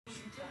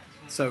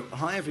So,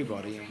 hi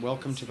everybody, and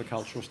welcome to the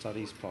Cultural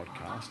Studies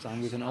podcast.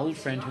 I'm with an old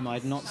friend whom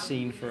I'd not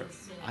seen for,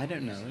 I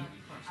don't know,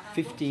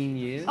 15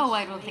 years? Oh,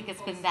 I don't think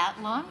it's been that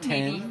long. 10?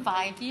 Maybe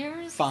 5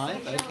 years.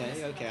 5?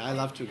 Okay. I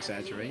love to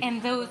exaggerate.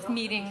 And those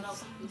meetings,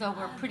 though,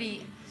 were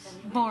pretty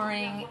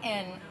boring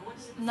and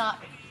not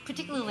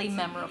particularly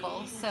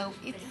memorable, so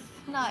it's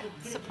not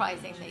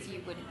surprising that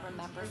you wouldn't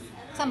remember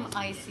some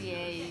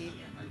ICA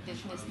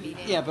business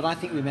meeting. Yeah, but I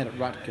think we met at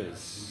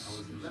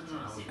Rutgers,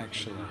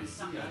 actually,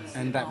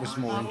 and that was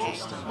more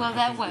interesting. Well,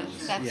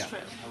 that's true.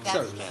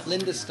 So,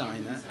 Linda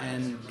Steiner,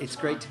 and it's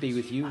great to be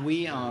with you.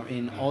 We are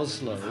in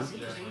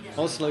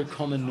Oslo,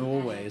 Common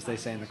Norway, as they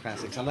say in the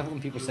classics. I love it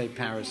when people say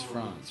Paris,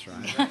 France,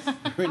 right?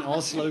 We're in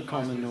Oslo,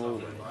 Common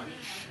Norway.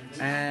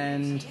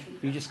 And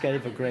we just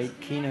gave a great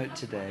keynote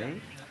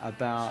today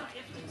about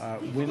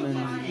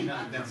women,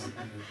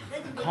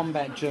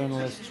 combat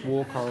journalists,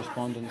 war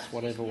correspondents,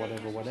 whatever.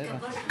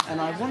 And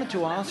I wanted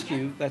to ask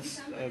you,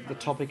 that's the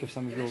topic of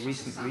some of your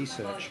recent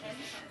research,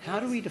 how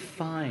do we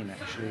define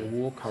actually a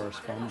war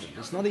correspondent?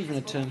 It's not even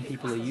a term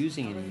people are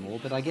using anymore,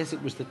 but I guess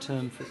it was the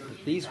term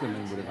that these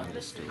women would have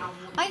understood.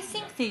 I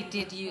think they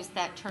did use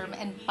that term,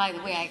 and by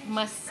the way, I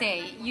must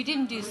say, you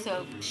didn't do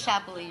so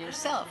shabbily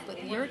yourself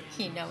with your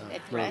keynote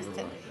address,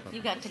 and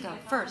you got to go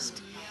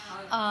first.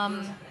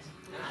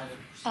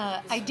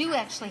 I do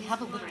actually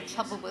have a little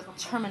trouble with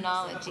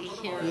terminology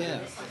here.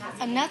 Yeah.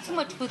 And not so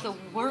much with a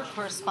war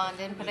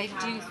correspondent, but I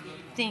do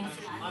think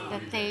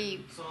that they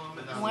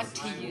want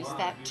to use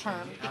that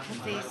term because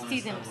they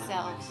see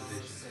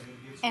themselves,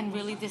 and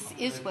really this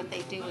is what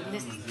they do, and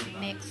this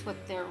makes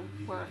their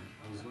work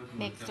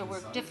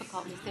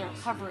difficult, is they're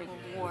covering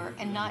war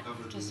and not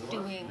just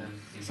doing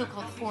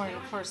so-called foreign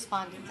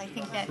correspondence. I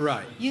think that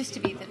used to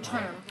be the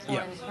term,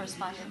 foreign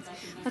correspondence.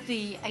 But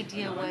the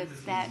idea was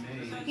that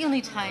the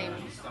only time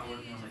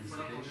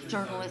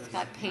journalists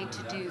got paid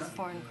to do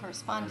foreign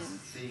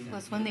correspondence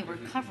was when they were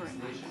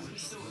covering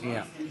wars.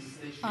 Yeah.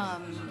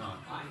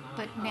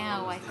 But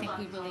now I think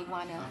we really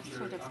want to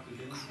sort of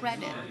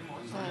credit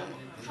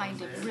the kind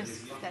of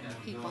risks that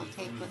people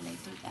take when they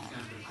do that.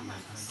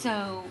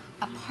 So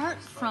apart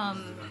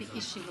from the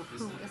issue of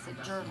who is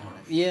a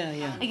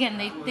journalist, again,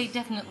 they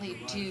definitely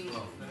do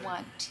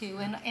want to,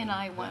 and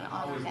I want to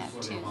honor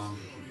that too,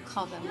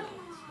 call them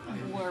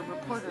war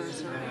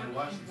reporters or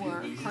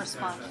war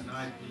correspondents.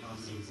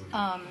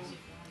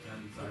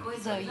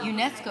 The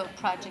UNESCO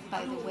project,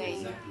 by the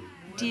way,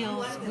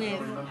 deals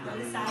with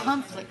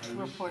conflict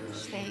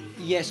reporters.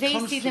 They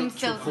see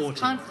themselves as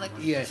conflict.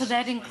 Yes. So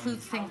that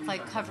includes things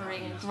like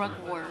covering drug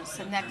wars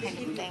and that kind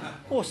of thing.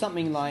 Or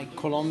something like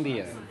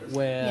Colombia,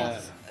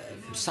 where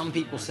some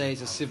people say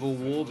it's a civil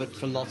war, but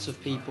for lots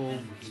of people,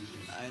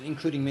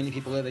 including many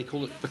people there, they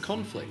call it the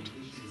conflict.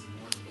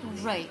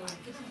 Right.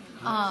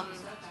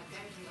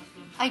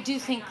 I do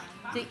think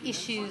the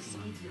issues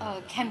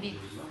can be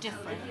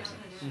different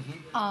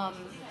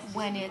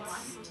when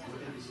it's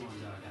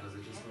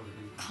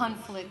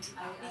conflict,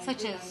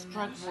 such as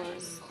drug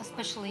wars,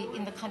 especially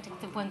in the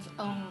context of one's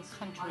own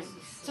country.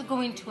 So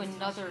going to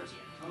another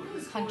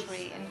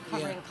country and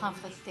covering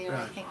conflict there,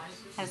 I think,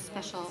 has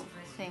special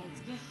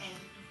things.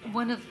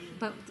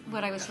 But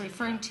what I was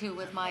referring to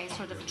with my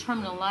sort of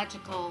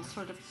terminological,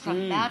 sort of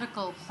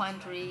grammatical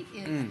quandary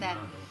is that,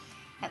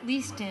 at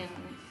least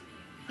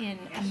in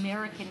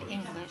American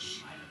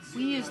English,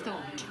 we use the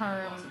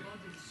term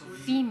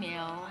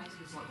female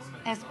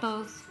as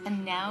both a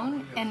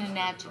noun and an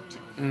adjective.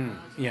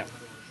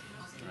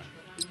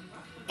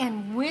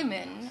 And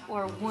women,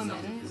 or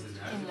woman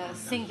in the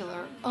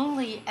singular,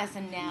 only as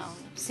a noun,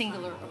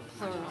 singular or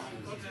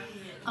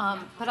plural.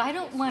 But I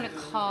don't want to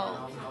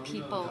call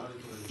people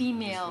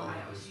female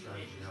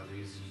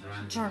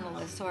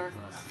journalists or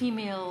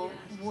female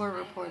war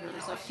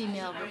reporters or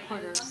female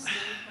reporters,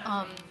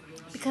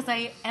 because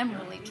I am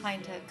really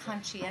trying to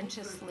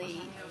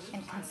conscientiously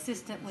and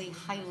consistently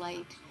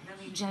highlight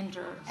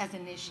gender as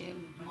an issue.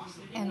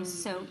 And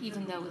so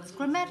even though it's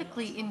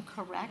grammatically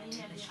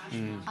incorrect,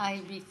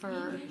 I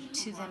refer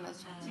to them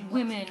as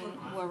women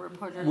war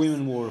reporters.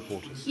 Women war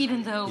reporters.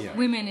 Even though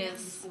women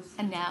is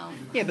a noun.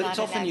 Yeah, but it's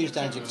often used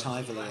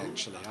adjectively,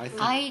 actually.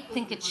 I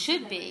think it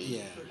should be.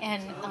 Yeah.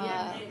 And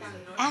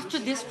after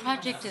this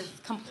project is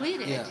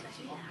completed,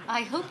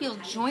 I hope you'll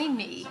join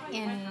me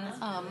in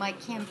my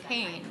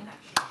campaign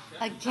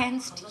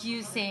against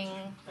using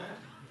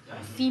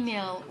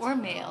female or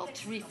male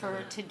to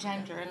refer to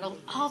gender. And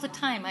all the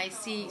time I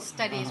see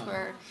studies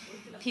where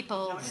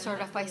people start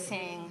off by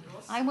saying,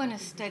 I want to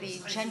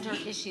study gender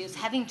issues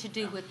having to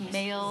do with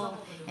male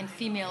and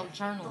female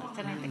journalists.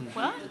 And I think,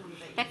 what?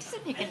 That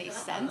doesn't make any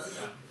sense.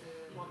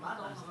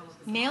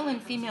 Male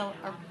and female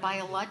are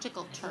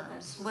biological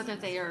terms, whether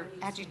they are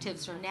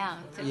adjectives or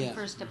nouns. It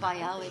refers to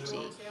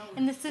biology.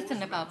 And this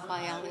isn't about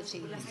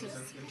biology. This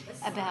is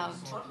about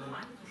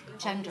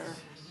gender.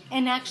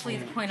 And actually,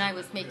 the point I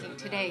was making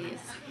today is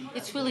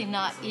it's really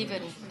not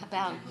even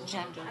about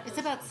gender. It's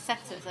about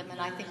sexism, and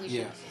I think we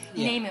should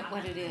name it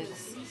what it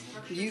is.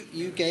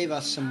 You gave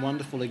us some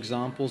wonderful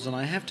examples, and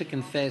I have to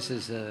confess,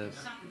 as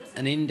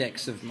an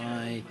index of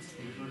my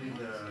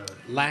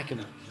lack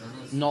of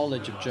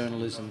knowledge of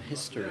journalism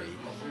history,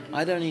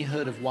 I'd only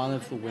heard of one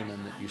of the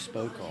women that you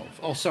spoke of.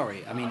 Oh,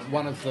 sorry, I mean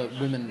one of the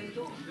women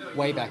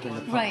way back in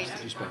the past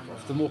that you spoke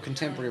of. The more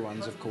contemporary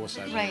ones, of course,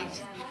 I know.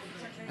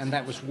 And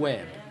that was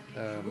Webb.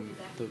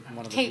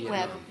 One of Kate the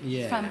Webb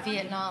from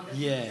Vietnam.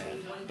 Yeah,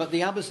 but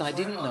the others I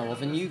didn't know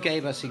of, and you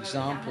gave us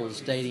examples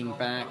dating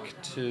back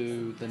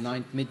to the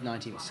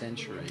mid-19th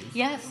century.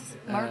 Yes,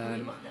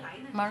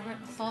 Margaret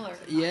Fuller.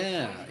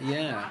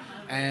 Yeah,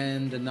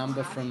 and a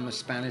number from the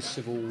Spanish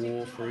Civil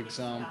War, for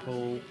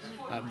example,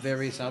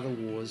 various other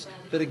wars.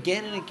 But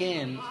again and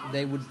again,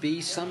 there would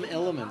be some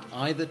element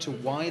either to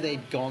why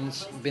they'd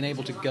been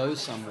able to go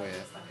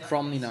somewhere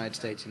from the United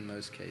States in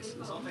most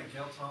cases,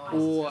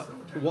 or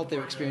what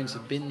their experience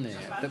had been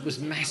there that was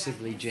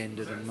massively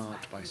gendered and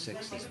marked by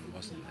sexism,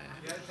 wasn't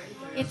there?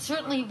 It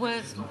certainly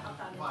was.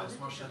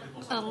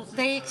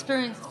 They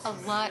experienced a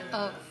lot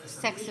of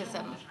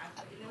sexism.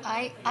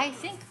 I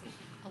think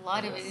a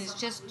lot of it is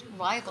just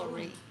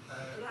rivalry.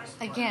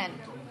 Again,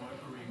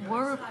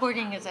 war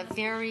reporting is a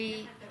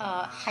very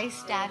high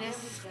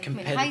status,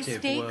 high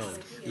stakes, world.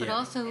 But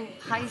also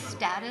high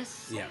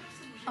status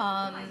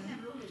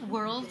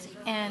world.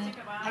 And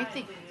I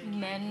think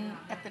men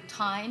at the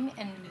time,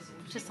 and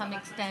to some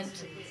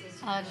extent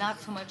not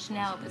so much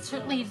now, but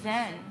certainly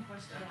then,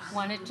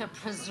 wanted to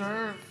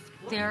preserve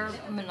their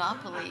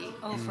monopoly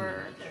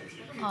over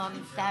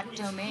that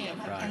domain.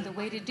 Right. And the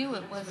way to do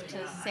it was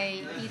to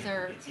say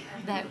either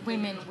that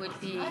women would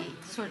be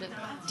sort of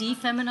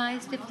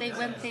defeminized if they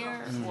went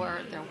there, or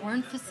there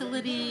weren't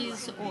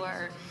facilities,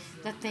 or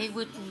that they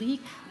would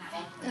leak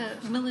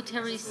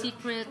military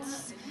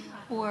secrets,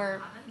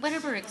 or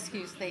whatever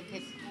excuse they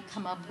could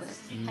come up with.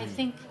 I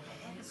think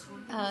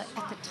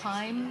at the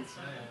time,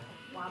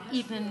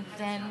 even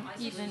then,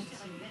 even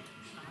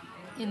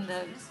in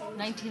the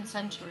 19th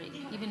century,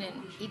 even in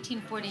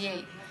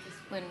 1848,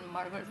 when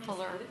Margaret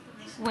Fuller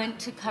went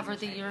to cover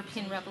the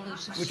European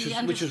Revolution,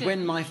 which was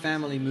when my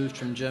family moved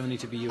from Germany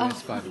to the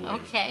US, by the way.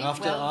 Okay.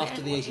 After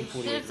the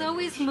 1848. There's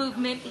always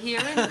movement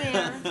here and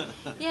there.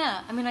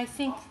 Yeah, I mean, I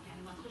think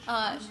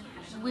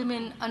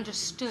women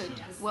understood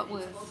what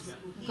was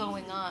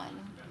going on,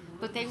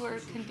 but they were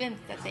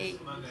convinced that they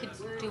could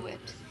do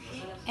it.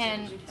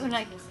 And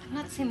I'm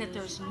not saying that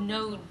there's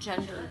no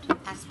gendered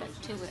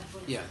aspect to it.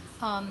 Yeah.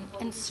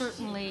 And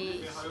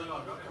certainly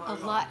a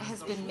lot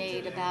has been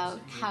made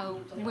about how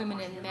women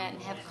and men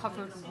have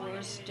covered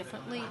wars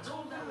differently.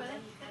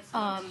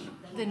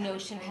 The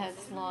notion has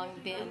long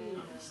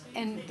been,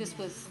 and this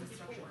was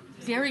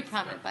very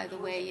prominent, by the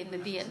way, in the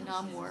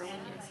Vietnam War, when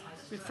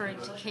you're referring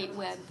to Kate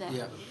Webb,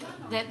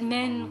 that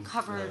men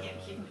covered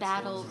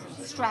battles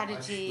and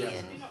strategy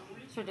and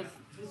sort of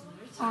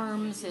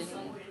arms and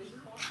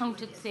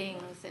counted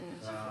things and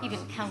even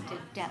counted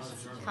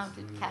deaths,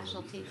 counted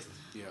casualties,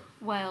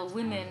 while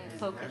women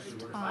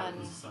focused on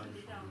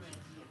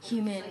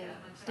human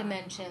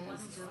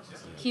dimensions,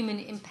 human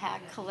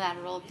impact,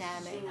 collateral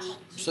damage.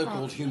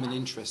 So-called human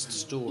interest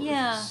stories.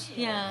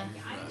 Yeah.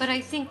 But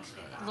I think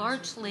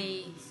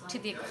largely, to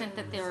the extent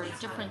that there are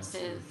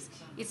differences,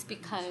 it's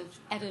because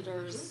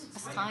editors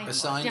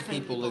assign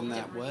people in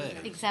that way.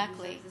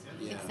 Exactly.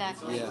 Yeah.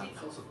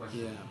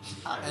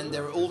 And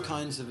there are all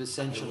kinds of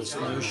essentialist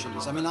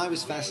notions. I mean, I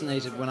was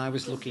fascinated when I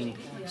was looking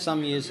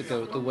some years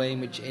ago at the way in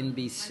which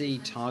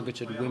NBC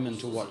targeted women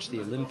to watch the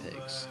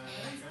Olympics,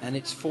 and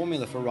its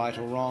formula for right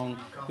or wrong,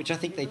 which I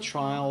think they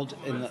trialed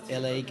in the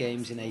LA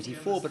Games in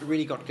 '84, but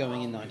really got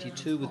going in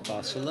 '92 with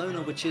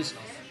Barcelona, which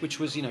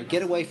was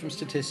get away from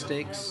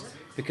statistics,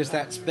 because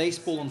that's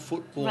baseball and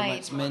football, and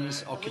that's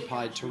men's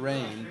occupied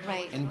terrain,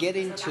 and get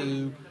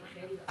into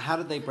how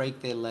did they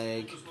break their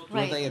leg,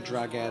 were they a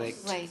drug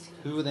addict,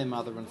 who were their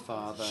mother and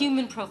father.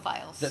 Human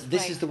profiles.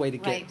 This is the way to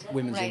get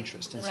women's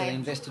interest. And so they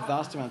invested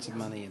vast amounts of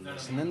money in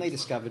this. And then they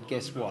discovered,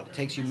 guess what, it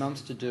takes you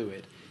months to do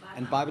it.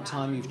 And by the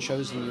time you've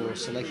chosen your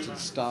selected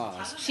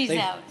stars,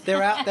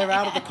 they're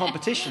out of the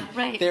competition.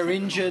 They're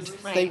injured,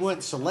 they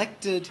weren't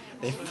selected,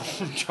 their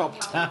form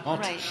dropped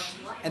out.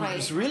 And it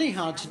was really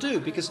hard to do,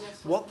 because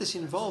what this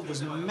involved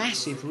was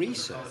massive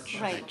research,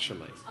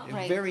 actually.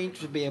 Very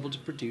interesting to be able to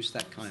produce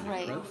that kind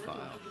of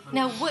profile.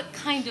 Now, what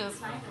kind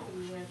of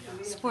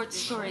sports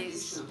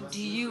stories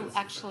do you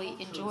actually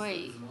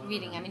enjoy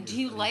reading? I mean, do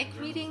you like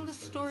reading the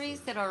stories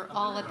that are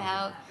all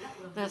about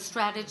the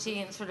strategy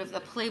and sort of the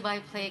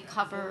play-by-play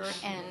cover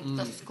and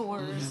the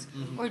scores,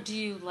 or do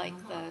you like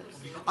the...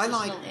 I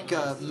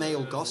like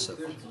male gossip.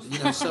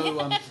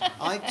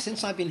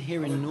 Since I've been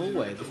here in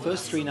Norway, the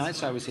first 3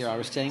 nights I was here, I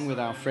was staying with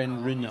our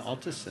friend Rune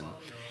Ottesen,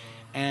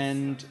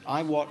 and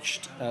I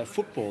watched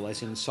football,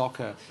 as in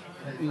soccer,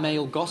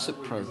 male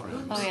gossip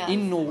programs Oh, yeah.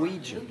 in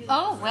Norwegian.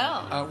 Oh,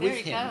 well, there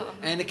With you him, go.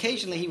 and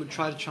occasionally he would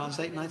try to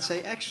translate, and I'd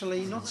say,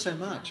 actually, not so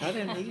much. I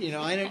don't need,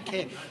 I don't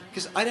care,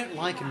 because I don't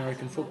like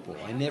American football.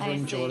 I never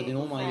enjoyed it in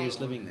all my years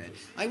living there.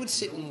 I would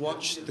sit and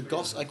watch the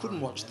gossip. I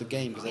couldn't watch the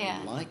game because I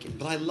didn't like it,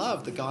 but I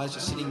loved the guys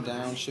just sitting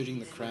down, shooting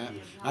the crap.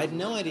 I had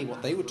no idea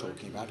what they were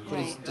talking about. It could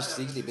have just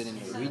easily been in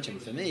Norwegian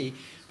for me,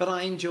 but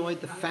I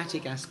enjoyed the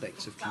phatic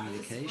aspects of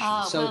communication.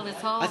 Oh, so well,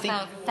 it's all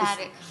about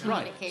phatic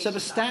communication. Right. So the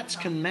stats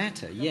can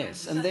matter,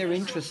 yes, and they're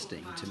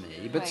interesting to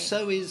me, but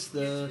so is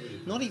the,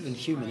 not even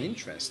human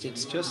interest,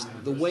 it's just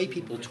the way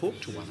people talk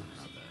to one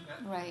another.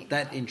 Right.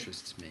 That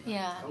interests me.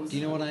 Yeah. Do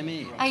you know what I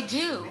mean? I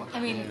do. I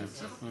mean,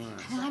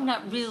 I'm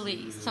not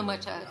really so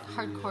much a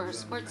hardcore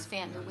sports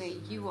fan the way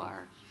you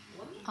are.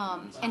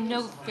 And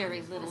know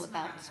very little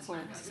about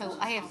sports. So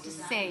I have to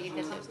say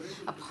that there's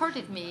a part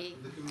of me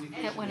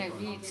that when I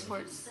read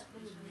sports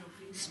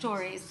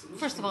stories,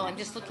 first of all, I'm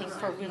just looking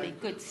for a really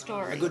good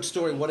story. A good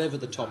story, whatever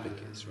the topic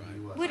is,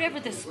 right? Whatever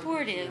the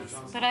sport is,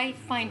 but I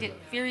find it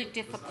very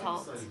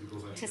difficult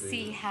to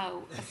see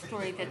how a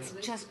story that's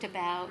just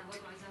about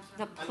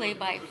the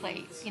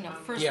play-by-play,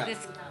 first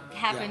this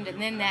happened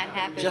and then that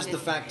happened. Just the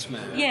facts,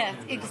 man. Yeah,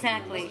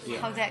 exactly. Yeah.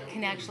 How that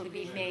can actually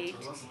be made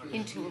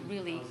into a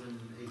really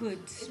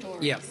good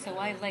story. Yeah. So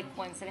I like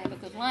ones that have a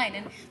good line,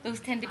 and those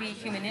tend to be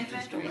human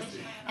interest stories.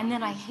 And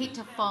then I hate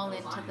to fall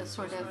into the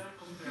sort of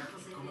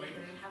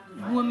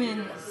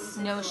woman's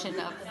notion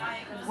of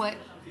what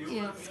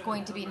is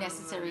going to be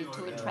necessary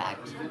to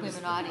attract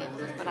women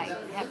audiences, but I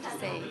have to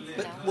say,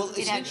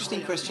 it's an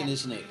interesting question,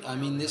 isn't it? I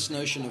mean, this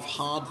notion of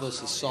hard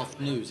versus soft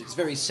news, it's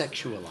very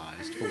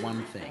sexualized for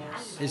one thing,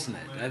 isn't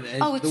it?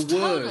 It's the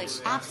totally,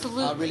 words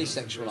absolutely are really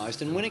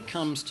sexualized, and when it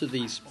comes to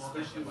these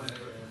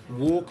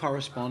war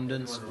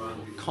correspondents,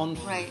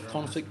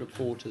 conflict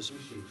reporters,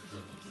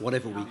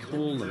 whatever we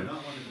call them,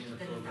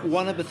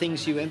 one of the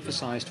things you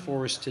emphasized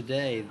for us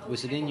today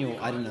was that in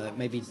your, I don't know,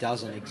 maybe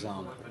dozen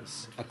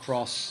examples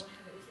across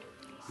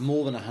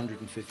more than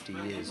 150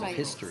 years of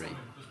history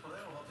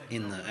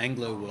in the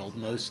Anglo world,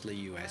 mostly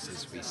US,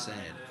 as we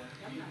said,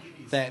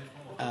 that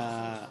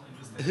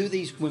who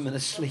these women are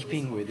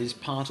sleeping with is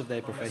part of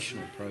their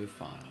professional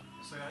profile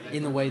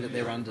in the way that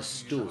they're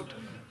understood,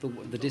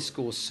 the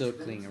discourse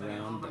circling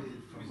around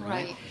them.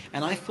 Right?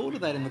 And I thought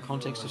of that in the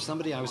context of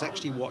somebody I was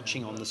actually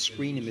watching on the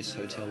screen in this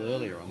hotel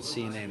earlier on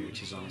CNN,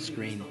 which is on the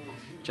screen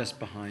just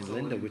behind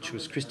Linda, which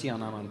was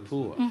Christiane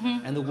Amanpour,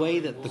 and the way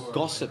that the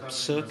gossip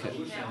circuit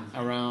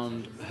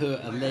around her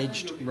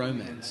alleged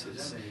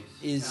romances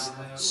is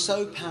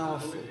so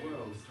powerful,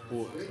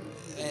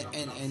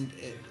 and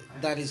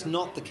that is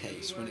not the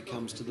case when it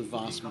comes to the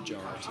vast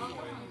majority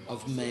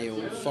of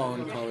male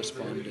foreign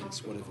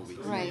correspondents, whatever we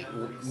call them,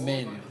 or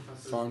men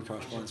foreign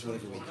correspondents,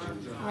 whatever we call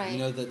them. Right.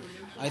 That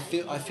I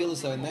feel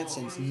as though in that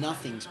sense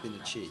nothing's been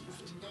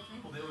achieved.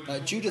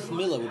 Judith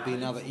Miller would be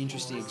another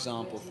interesting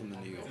example from the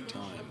New York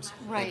Times.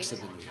 Right. Of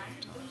the New York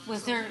Times.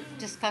 Was there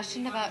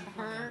discussion about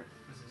her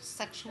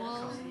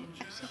sexual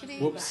activity?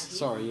 Whoops,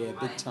 sorry,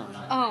 big time.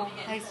 Oh,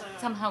 I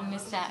somehow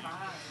missed that.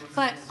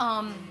 But,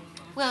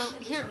 well,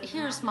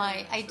 here's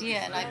my idea,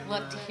 and I'd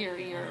love to hear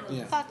your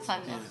thoughts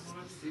on this,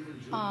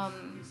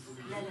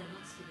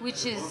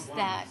 which is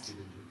that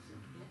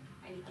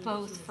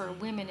both for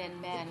women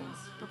and men,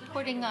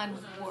 reporting on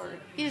war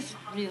is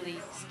really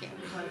scary.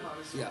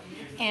 Yeah.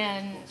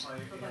 And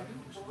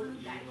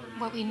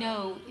what we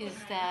know is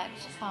that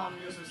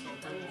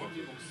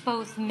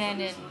both men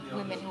and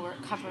women who are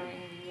covering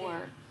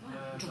war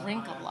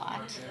drink a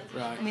lot.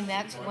 Right. I mean,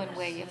 that's one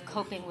way of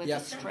coping with the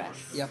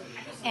stress. Yep.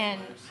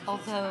 And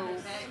although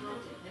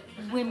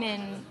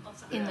women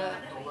in the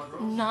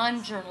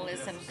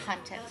non-journalism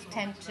context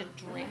tend to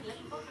drink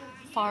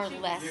far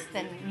less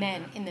than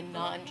men in the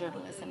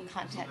non-journalism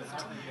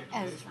context,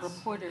 as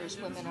reporters,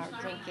 women are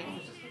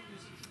drinking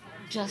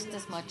just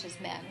as much as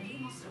men,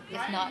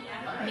 if not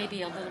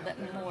maybe a little bit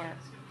more.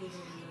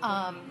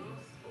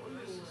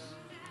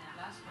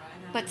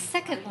 But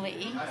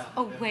secondly,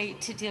 a way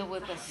to deal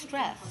with the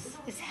stress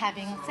is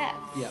having sex.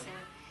 Yeah.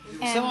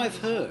 And so I've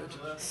heard.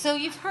 So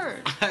you've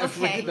heard. I've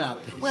read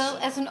about this. Well,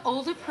 as an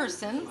older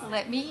person,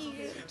 let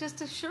me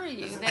just assure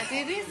you that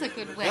it is a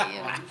good way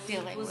of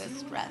dealing with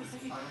stress.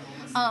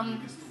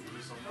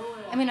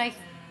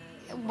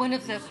 One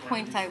of the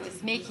points I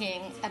was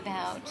making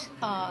about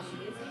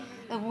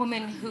a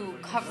woman who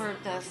covered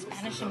the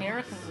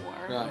Spanish-American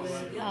War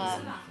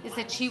is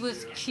that she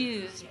was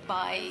accused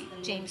by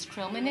James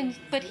Krillman,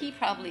 but he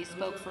probably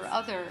spoke for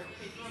other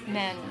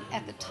men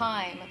at the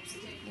time,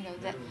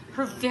 that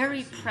her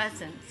very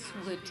presence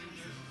would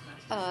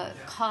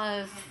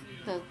cause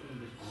the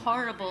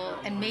horrible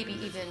and maybe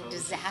even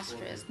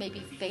disastrous, maybe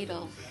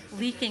fatal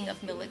leaking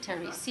of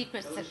military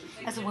secrets that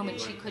as a woman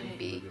she couldn't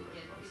be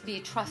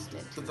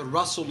trusted. The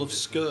rustle of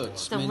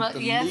skirts meant the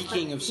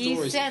leaking of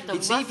stories. He said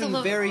it's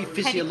even very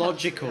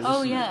physiological.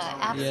 Oh yeah,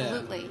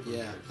 absolutely.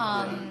 Yeah.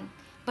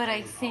 But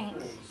I think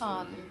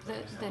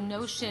the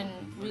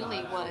notion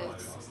really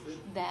was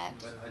that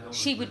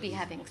she would be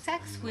having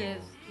sex with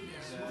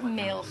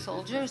male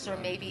soldiers or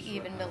maybe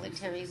even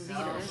military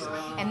leaders,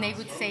 and they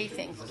would say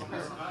things to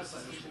her.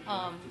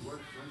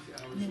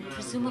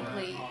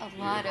 Presumably, a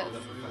lot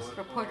of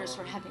reporters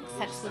were having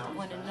sex with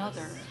one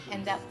another,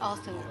 and that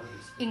also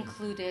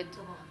included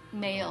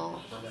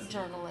male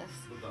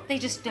journalists. They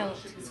just don't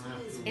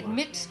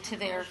admit to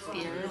their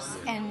fears,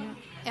 and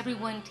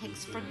everyone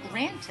takes for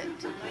granted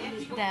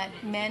that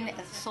men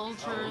as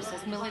soldiers,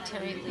 as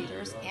military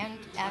leaders, and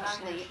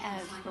actually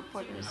as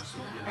reporters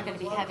are going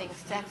to be having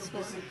sex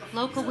with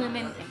local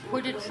women,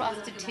 imported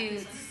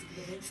prostitutes,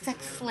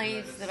 sex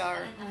slaves that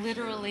are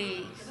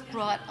literally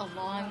brought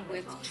along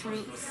with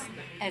troops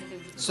as is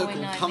going on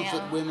so-called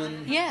comfort now.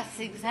 women. Yes,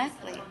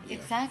 exactly.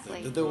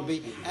 There will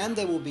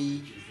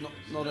be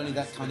not only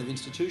that kind of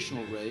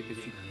institutional rape,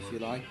 if you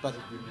like, but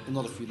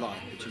not if you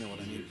like, but you know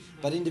what I mean.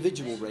 But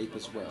individual rape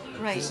as well.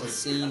 Right. This is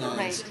seen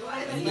as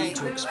a need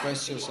to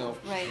express yourself.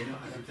 Right.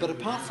 But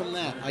apart from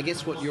that, I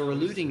guess what you're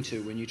alluding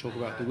to when you talk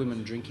about the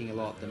women drinking a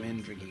lot, the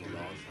men drinking a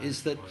lot,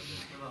 is that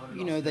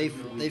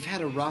they've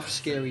had a rough,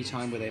 scary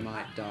time where they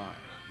might die.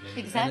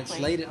 Exactly. And it's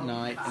late at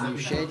night, and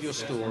you've shared your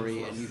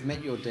story, and you've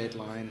met your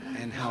deadline,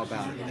 and how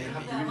about it, baby?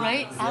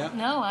 Right? Yeah.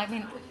 No, I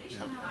mean,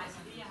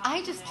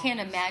 I just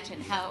can't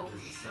imagine how,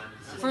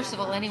 first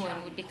of all,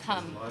 anyone would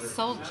become a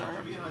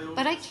soldier,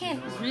 but I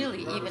can't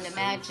really even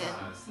imagine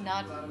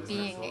not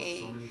being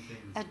a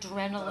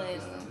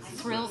adrenaline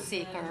thrill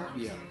seeker,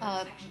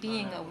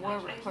 being a war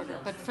reporter.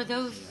 But for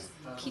those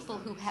people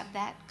who have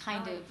that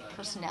kind of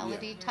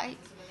personality type,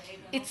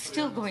 it's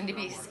still going to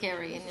be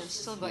scary, and you're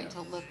still going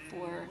to look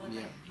for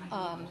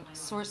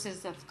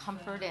sources of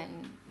comfort,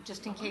 and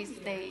just in case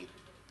they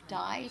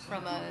die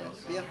from a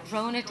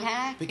drone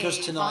attack, because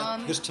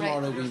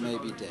tomorrow we may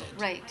be dead.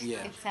 Right.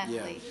 Exactly.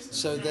 Yeah.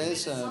 So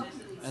there's an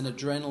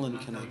adrenaline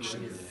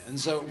connection there, and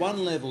so at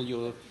one level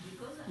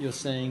you're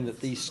saying that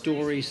these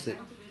stories that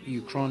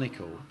you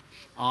chronicle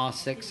are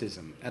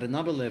sexism. At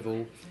another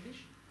level,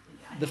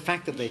 the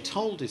fact that they're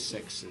told is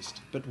sexist,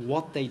 but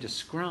what they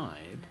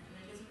describe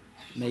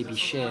may be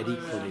shared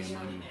equally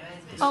among the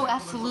Oh, sex.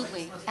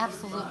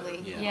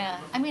 absolutely. Yeah.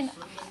 I mean,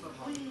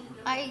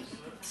 I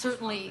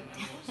certainly,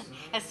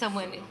 as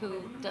someone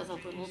who does a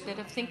little bit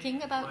of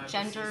thinking about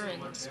gender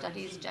and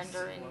studies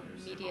gender and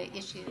media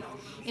issues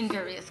in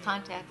various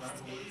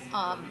contexts,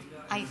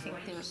 I think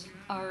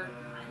are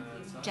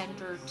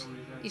gendered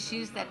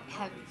issues that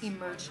have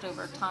emerged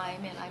over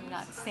time, and I'm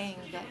not saying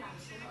that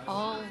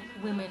all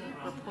women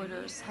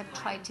reporters have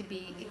tried to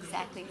be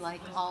exactly like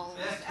all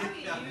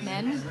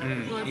men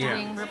who are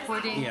doing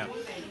reporting. Yeah.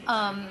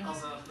 I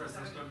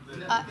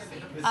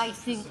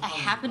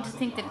happen to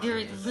think that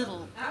very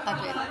little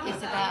of it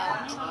is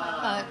about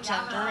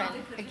gender,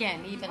 and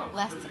again, even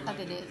less of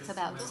it is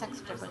about sex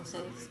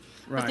differences.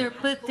 Right.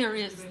 But there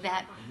is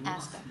that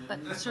aspect.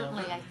 But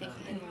certainly, I think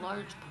in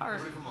large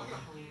part,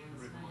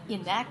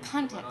 in that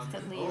context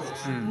at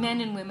least,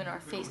 men and women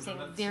are facing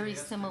very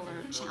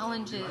similar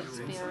challenges,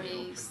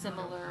 very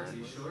similar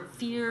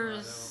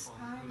fears.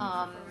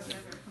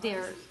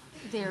 They're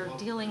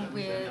dealing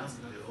with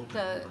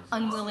the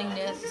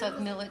unwillingness of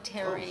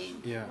military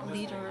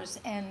leaders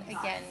and,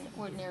 again,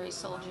 ordinary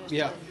soldiers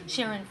to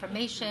share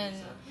information.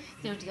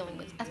 They're dealing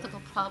with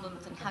ethical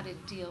problems and how to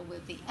deal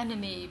with the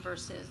enemy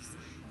versus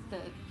the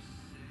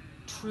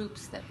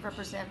troops that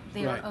represent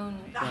their own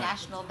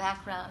national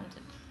background.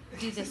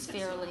 Do this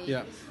fairly.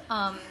 Yeah.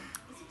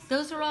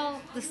 Those are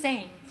all the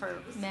same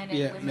for men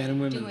and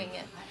women doing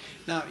it.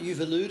 Now, you've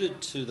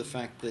alluded to the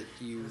fact that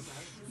you've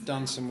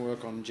done some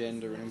work on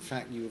gender, and in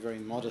fact you were very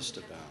modest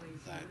about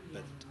that,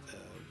 but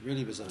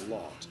really was a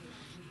lot,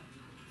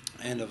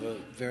 and of a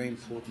very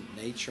important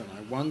nature, and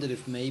I wondered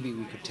if maybe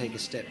we could take a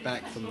step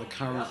back from the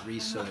current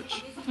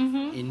research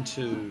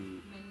into...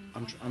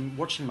 I'm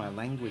watching my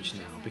language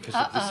now because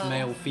of this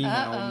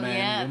male-female,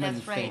 man-woman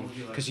thing.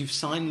 Because you've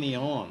signed me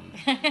on,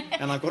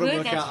 and I've got to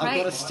work out. I've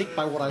got to stick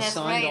by what I've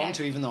signed on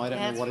to, even though I don't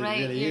know what it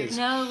really is.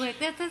 No,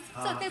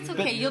 that's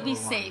okay. You'll be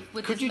safe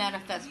with this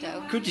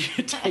manifesto. Could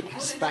you take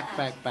us back,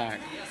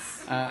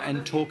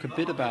 and talk a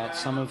bit about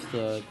some of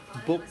the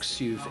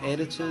books you've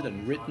edited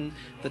and written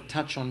that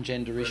touch on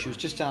gender issues?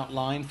 Just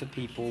outline for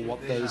people what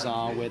those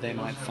are, where they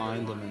might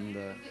find them, and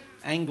the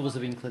angles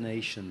of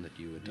inclination that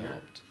you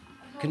adopt.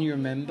 Can you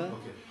remember?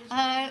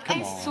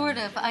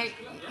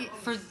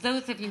 For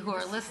those of you who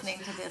are listening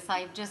to this,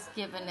 I've just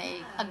given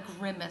a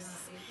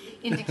grimace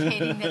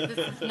indicating that this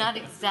is not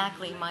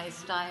exactly my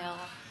style.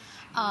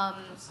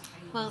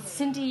 Well,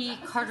 Cindy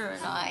Carter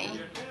and I,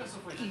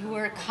 you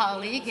were a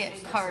colleague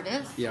at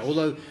Cardiff. Yeah,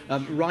 although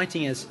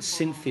writing as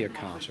Cynthia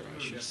Carter, I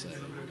should say.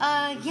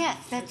 Yes,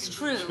 that's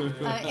true.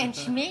 And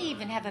she may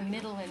even have a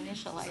middle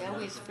initial. I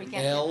always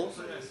forget. L?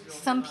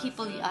 Some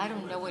people, I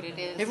don't know what it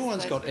is.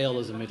 Everyone's got L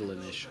as a middle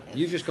initial.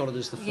 You've just got it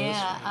as the first one.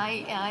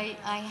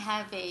 I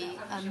have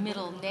a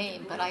middle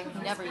name, but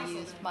I've never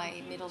used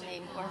my middle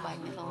name or my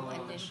middle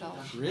initial.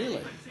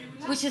 Really?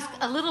 Which is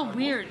a little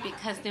weird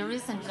because there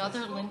is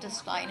another Linda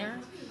Steiner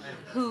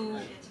who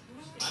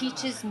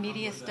teaches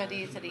media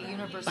studies at a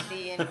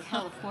university in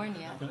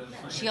California.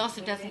 She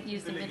also doesn't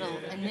use a middle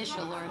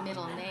initial or a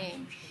middle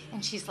name.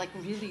 And she's like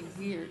really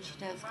weird. She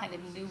does kind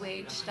of new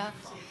age stuff.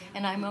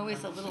 And I'm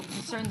always a little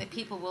concerned that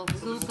people will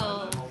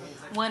Google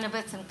one of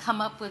us and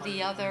come up with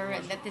the other,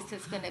 and that this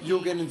is going to be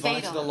You'll get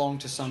invited fatal. along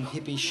to some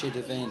hippie shit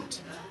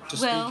event to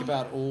speak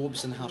about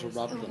orbs and how to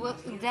rub them. Well,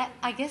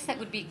 I guess that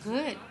would be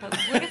good. But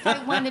what if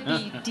I want to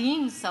be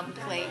dean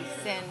someplace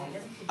and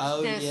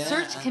the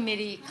search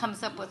committee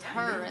comes up with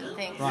her and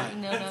thinks,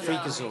 no.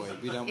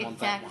 Freakazoid, we don't want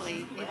that one.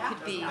 Exactly. It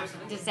could be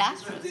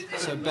disastrous.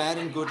 So bad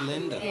and good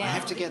Linda. Yeah. I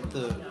have to get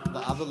the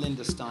other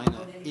Linda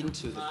Steiner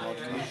into the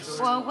podcast.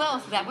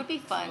 Well, that would be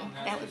fun.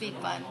 That would be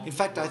fun. In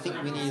fact, I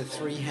think we need a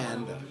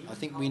three-hander. I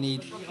think we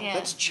need... Yeah.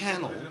 Let's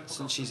channel,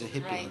 since she's a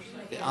hippie,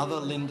 Right. the other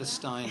Linda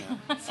Steiner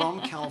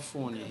from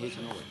California here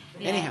to Norway.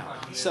 Yeah. Anyhow,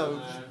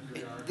 so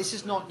this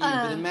is not you,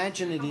 but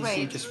imagine it is you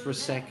right. just for a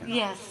second.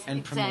 Yes,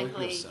 and promote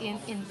exactly.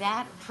 yourself. In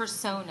that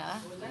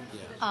persona.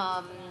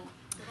 Yeah.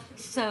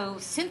 So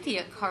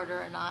Cynthia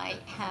Carter and I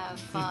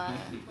have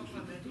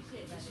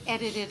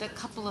edited a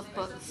couple of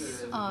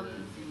books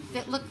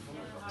that look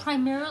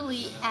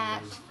primarily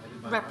at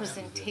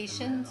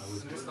representations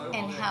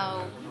and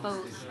how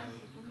both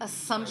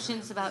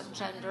assumptions about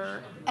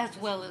gender as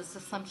well as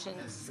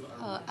assumptions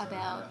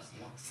about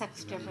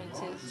sex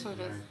differences sort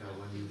of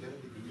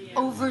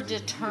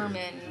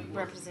overdetermine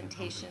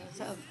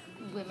representations of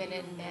women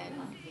and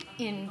men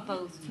in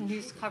both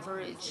news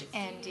coverage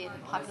and in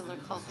popular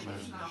culture,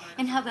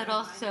 and how that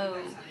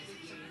also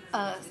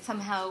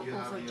somehow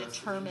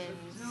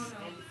overdetermines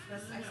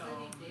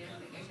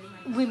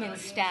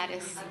women's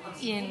status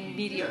in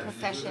media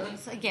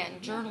professions. Again,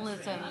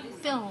 journalism,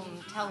 film,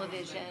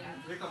 television.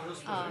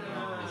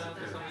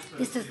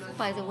 This is,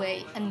 by the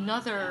way,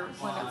 another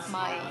one of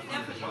my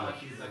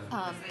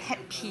pet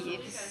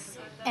peeves.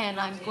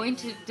 And I'm going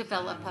to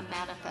develop a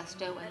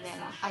manifesto, and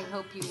then I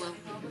hope you will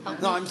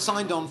help me. I'm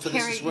signed on for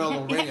this as well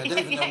already. I don't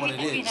even know what it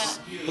is.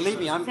 Yeah. Believe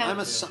me,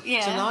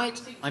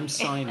 tonight I'm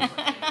signing.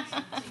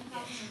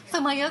 So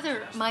my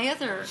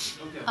other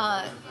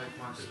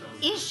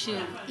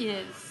issue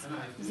is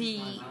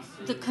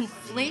the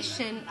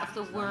conflation of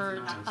the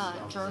word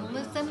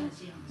journalism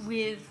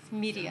with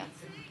media.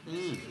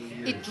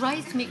 It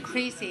drives me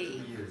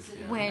crazy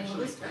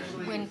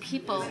when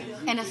people,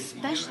 and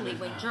especially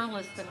when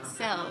journalists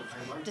themselves,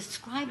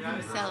 describe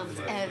themselves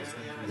as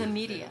the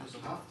media,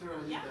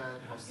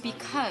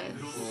 because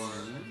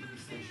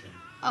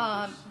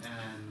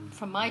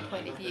from my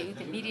point of view,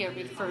 the media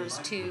refers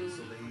to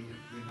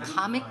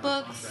comic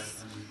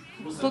books,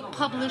 book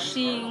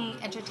publishing,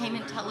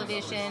 entertainment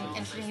television,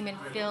 entertainment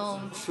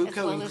film.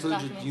 Foucault as well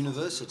included as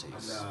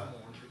universities.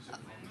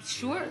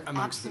 Sure,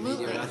 amongst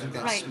absolutely. The media. I think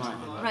that's right,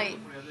 smart. Right.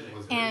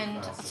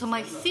 And so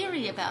my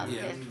theory about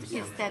this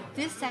is that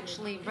this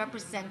actually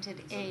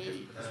represented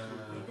a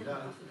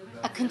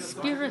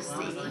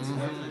conspiracy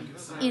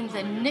in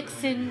the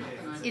Nixon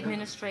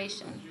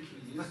administration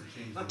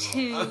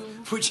to...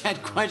 which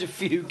had quite a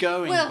few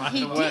going, well, by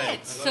he the way.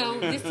 did. So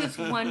this is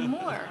one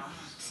more.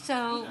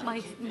 So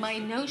my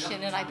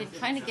notion, and I've been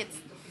trying to get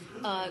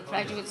a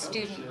graduate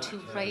student to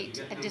write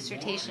a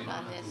dissertation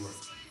on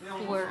this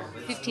for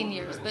 15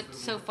 years, but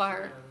so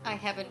far I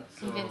haven't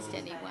convinced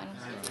anyone.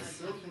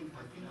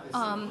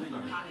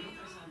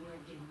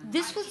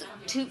 This was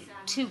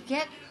to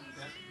get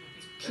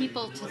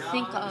people to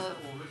think of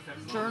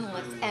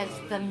journalists as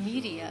the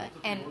media,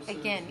 and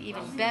again,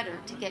 even better,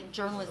 to get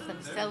journalists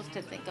themselves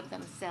to think of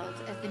themselves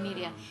as the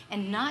media,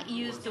 and not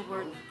use the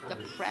word the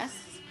press,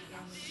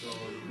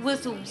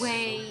 was a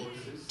way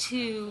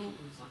to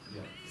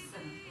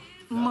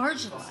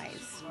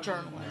marginalize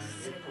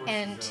journalists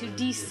and to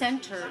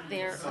decenter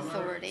their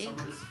authority,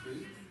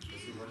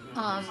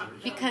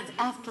 because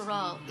after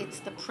all, it's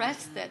the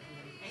press that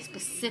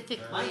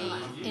specifically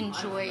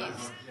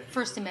enjoys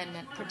First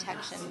Amendment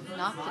protection,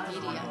 not the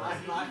media.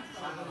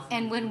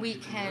 And when we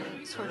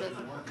can sort of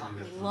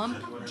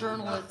lump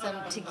journalism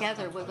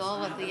together with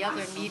all of the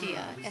other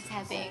media as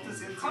having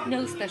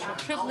no special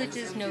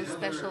privileges, no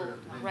special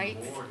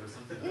rights,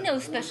 no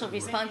special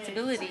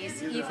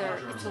responsibilities either,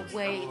 it's a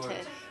way to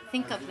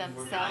think of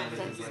themselves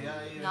as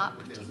not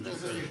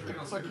particularly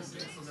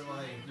important.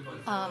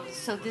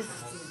 So this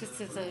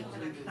is a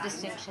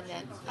distinction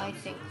that I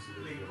think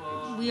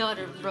we ought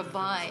to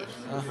revive,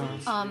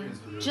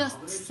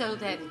 just so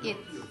that it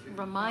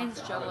reminds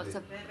journalists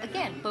of,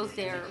 again, both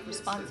their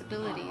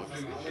responsibilities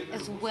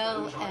as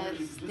well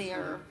as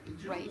their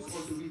rights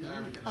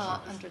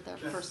under the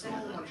First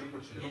Amendment,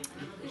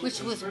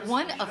 which was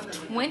one of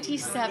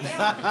 27.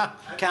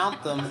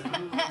 Count them.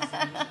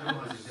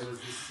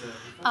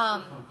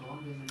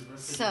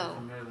 So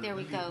there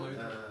we go.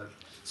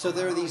 So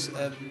there are these.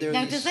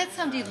 Now, does that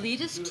sound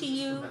elitist to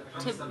you,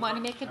 to want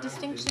to make a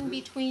distinction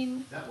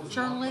between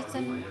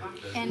journalism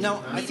and No,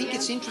 media? I think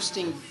it's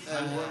interesting.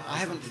 I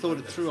haven't thought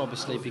it through,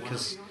 obviously,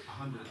 because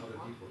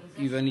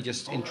you've only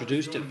just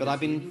introduced it, but I've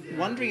been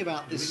wondering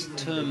about this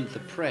term, the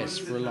press,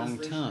 for a long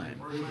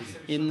time,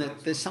 in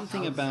that there's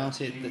something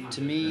about it that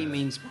to me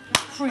means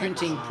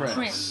printing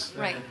press. Print,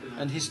 right.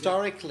 And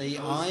historically,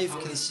 I've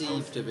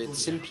conceived of it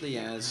simply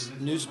as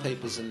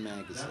newspapers and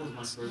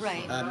magazines.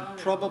 Right.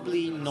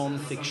 Probably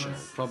non-fictional,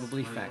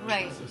 probably factual.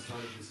 Right.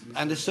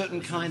 And a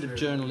certain kind of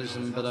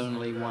journalism, but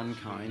only one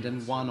kind,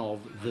 and one of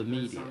the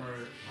media.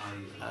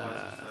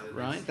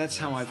 Right? That's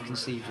how I've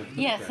conceived of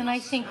the press. And I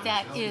think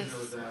that is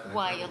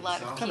why a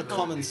lot of people... Kind of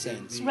common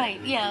sense.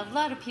 Right, yeah. A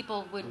lot of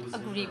people would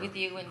agree with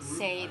you and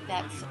say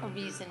that's a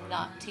reason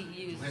not to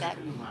use that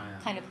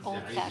kind of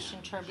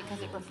old-fashioned term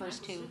because it refers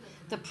to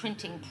the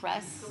printing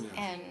press.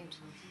 And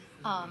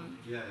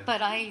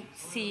but I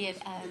see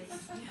it as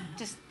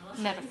just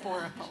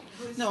metaphorical.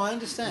 No, I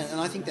understand,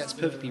 and I think that's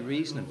perfectly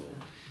reasonable.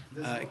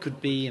 It could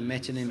be a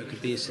metonym, it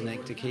could be a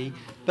synecdoche,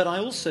 but I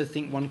also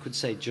think one could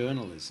say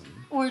journalism.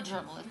 Or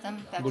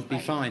journalism, that's would be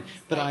right. fine.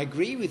 But right. I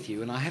agree with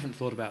you, and I haven't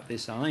thought about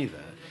this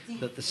either,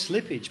 that the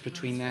slippage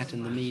between that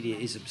and the media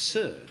is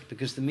absurd,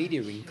 because the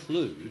media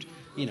include,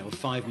 a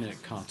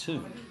 5-minute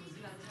cartoon.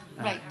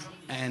 Right.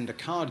 And a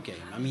card game.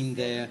 I mean,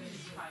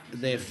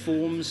 they're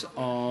forms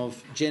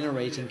of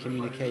generating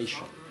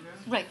communication.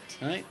 Right.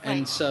 Right?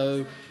 And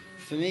so,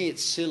 for me,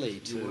 it's silly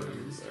to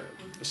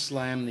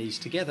slam these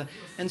together.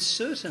 And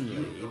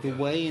certainly, the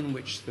way in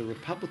which the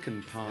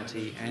Republican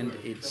Party and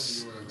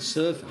its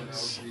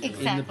servants in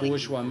the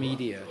bourgeois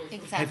media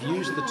have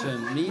used the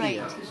term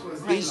media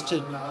is to,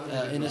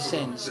 in a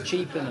sense,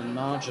 cheapen and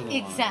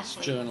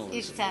marginalize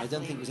journalism. I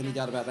don't think there's any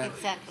doubt about that.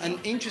 And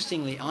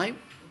interestingly, I,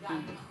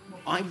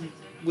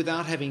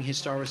 without having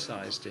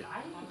historicized it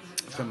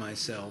for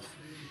myself,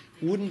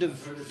 wouldn't have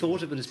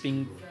thought of it as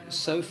being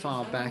so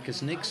far back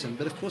as Nixon.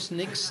 But of course,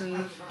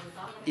 Nixon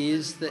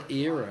is the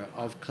era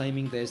of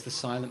claiming there's the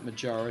silent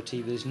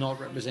majority that is not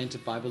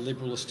represented by the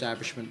liberal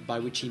establishment, by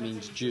which he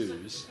means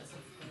Jews,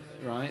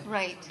 right?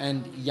 Right.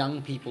 And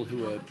young people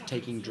who are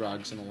taking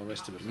drugs and all the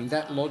rest of it. I mean,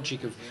 that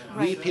logic of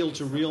we appeal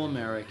to real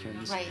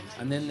Americans,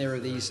 and then there are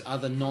these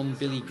other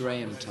non-Billy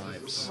Graham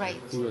types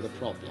who are the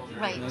problem.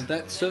 Right.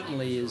 That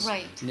certainly is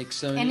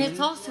Nixonian. And it's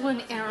also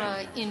an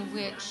era in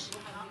which,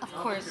 of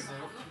course,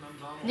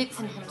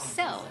 Nixon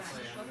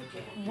himself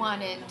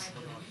wanted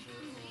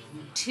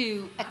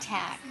to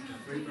attack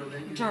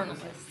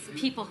journalists,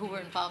 people who were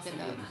involved in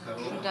the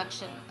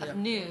production of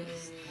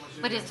news.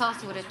 But it's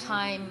also at a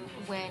time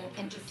when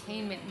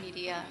entertainment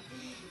media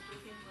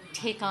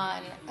take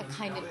on a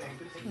kind of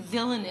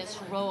villainous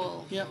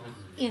role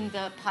in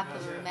the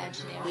popular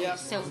imaginary.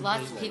 So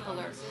lots of people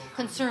are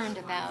concerned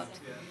about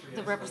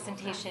the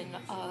representation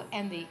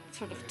and the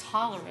sort of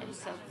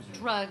tolerance of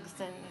drugs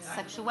and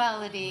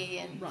sexuality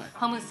and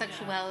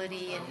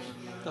homosexuality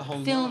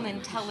and film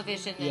and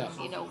television and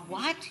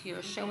what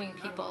you're showing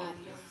people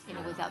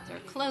without their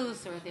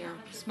clothes or they're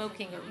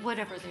smoking or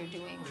whatever they're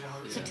doing.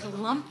 So to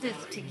lump this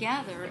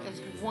together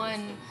as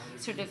one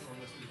sort of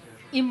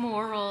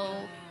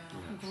immoral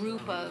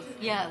group of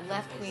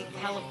left-wing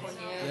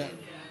California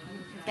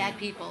bad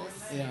people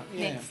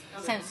makes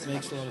sense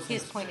from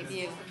his point of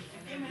view.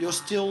 You're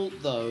still,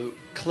 though,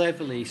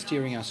 cleverly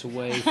steering us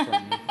away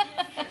from...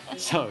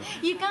 So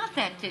you got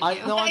that, didn't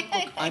you? No,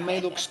 I may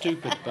look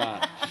stupid,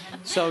 but...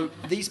 So,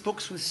 these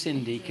books with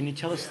Cindy, can you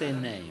tell us their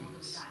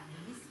names?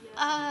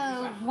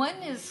 One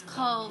is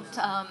called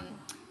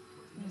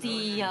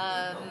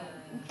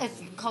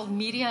it's called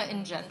Media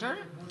and Gender.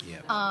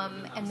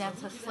 And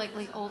that's a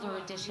slightly older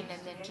edition,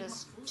 and then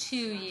just 2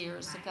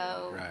 years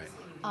ago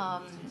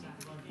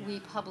we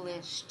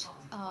published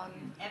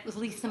with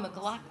Lisa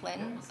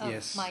McLaughlin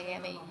of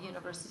Miami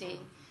University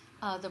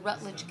the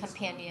Rutledge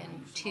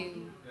Companion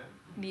to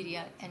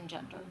Media and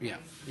Gender.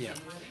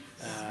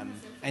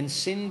 And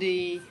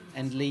Cindy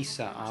and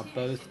Lisa are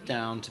both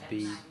down to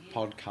be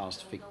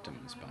podcast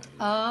victims, by the way.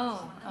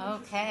 Oh,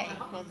 okay.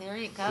 Well, there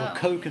you go. Or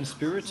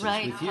co-conspirators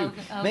with you.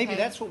 Okay. Maybe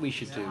that's what we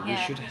should do. We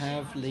should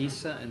have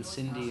Lisa and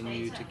Cindy and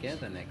you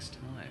together next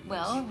time.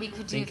 Well, we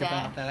could do Think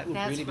about that. That would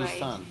really be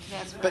fun.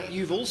 That's But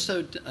you've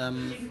also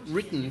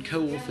written,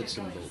 co-authored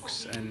some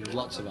books and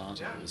lots of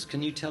articles.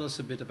 Can you tell us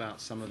a bit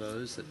about some of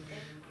those that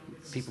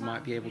people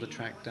might be able to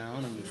track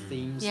down and the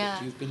themes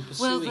that you've been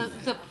pursuing? Well,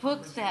 the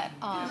book that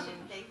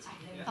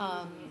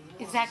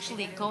is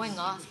actually going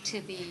off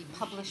to the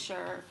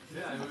publisher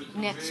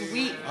next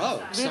week,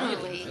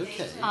 literally,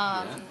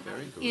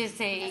 is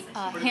a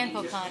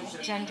handbook on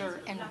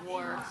gender and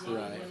war.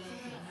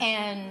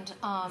 And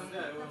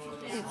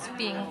it's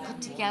being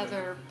put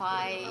together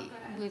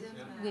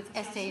with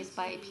essays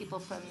by people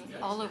from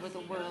all over the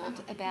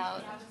world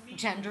about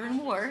gender and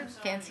war.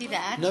 Fancy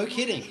that. No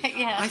kidding.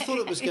 I thought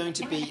it was going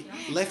to be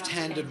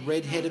left-handed,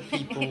 red-headed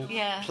people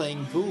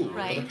playing Boule,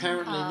 but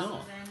apparently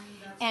not.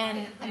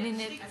 And I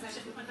mean,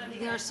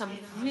 there are some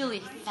really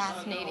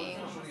fascinating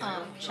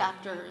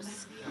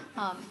chapters,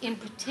 in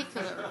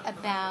particular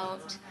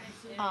about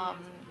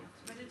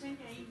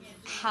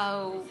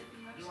how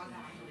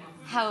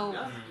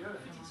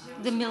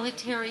the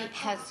military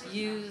has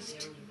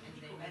used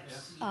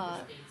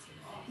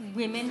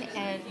women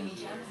and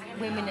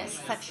women as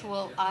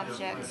sexual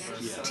objects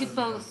to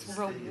both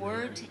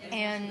reward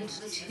and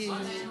to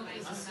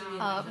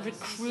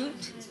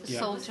recruit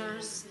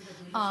soldiers,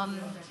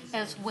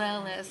 as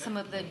well as some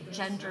of the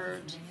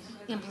gendered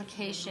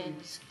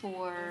implications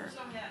for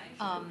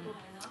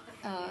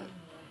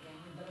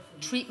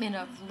treatment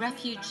of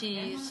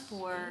refugees,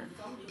 for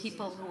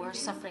people who are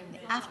suffering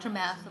the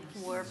aftermath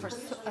of war, for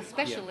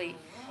especially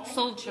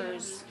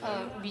soldiers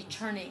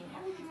returning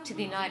to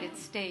the United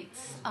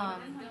States.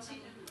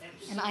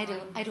 And I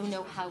don't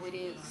know how it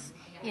is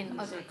in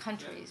other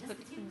countries, but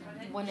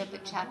one of the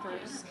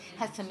chapters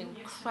has some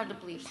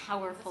incredibly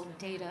powerful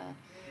data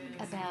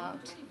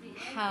about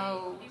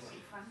how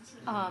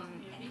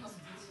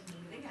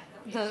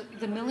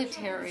the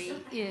military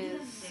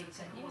is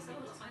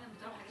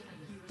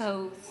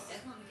both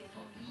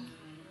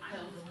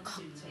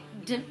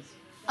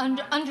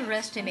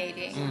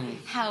underestimating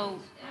how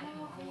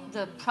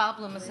the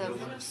problems of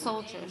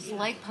soldiers,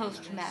 like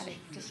post-traumatic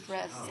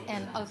distress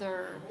and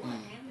other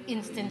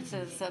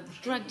instances of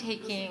drug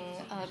taking,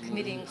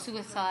 committing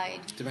suicide,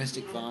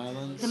 domestic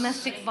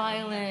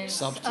violence,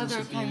 substance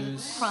other abuse, kind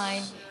of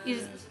crime,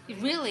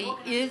 really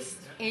is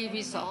a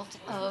result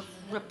of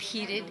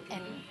repeated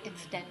and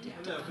extended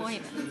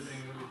deployments.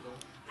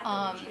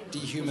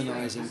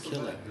 Dehumanizing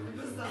killing.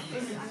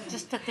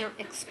 Just that they're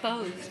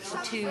exposed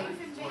to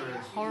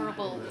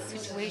horrible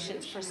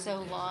situations for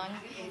so long,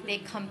 they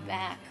come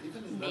back,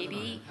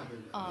 maybe,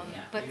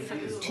 but for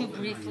too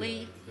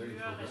briefly,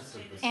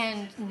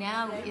 and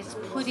now is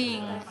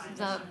putting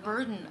the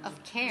burden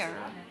of care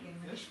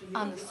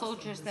on the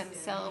soldiers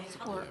themselves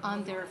or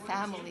on their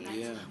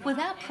families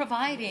without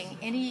providing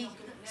any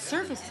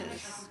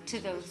services to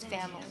those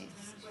families.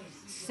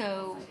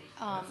 So,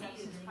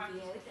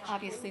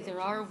 obviously,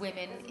 there are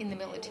women in the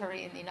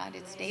military in the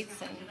United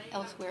States and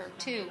elsewhere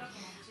too.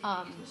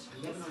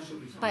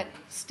 But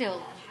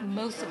still,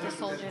 most of the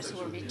soldiers who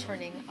are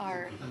returning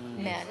are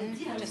men,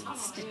 just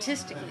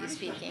statistically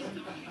speaking,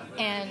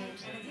 and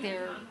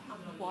their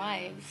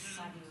wives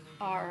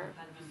are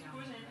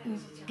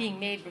being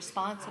made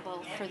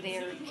responsible for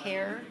their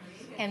care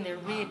and their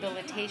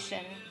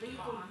rehabilitation,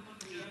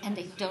 and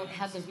they don't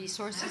have the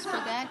resources for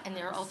that, and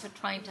they're also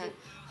trying to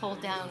hold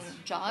down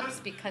jobs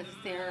because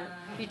their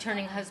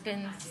returning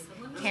husbands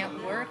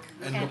can't work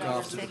and look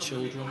after the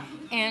children,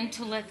 and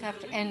to look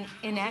after, and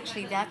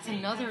actually that's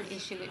another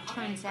issue. It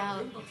turns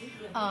out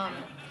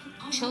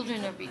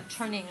children of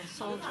returning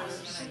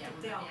soldiers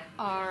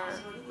are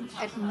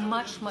at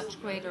much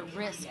greater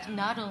risk,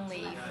 not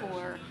only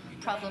for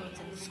problems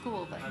in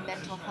school, but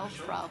mental health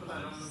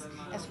problems,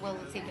 as well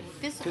as even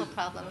physical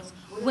problems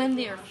when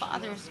their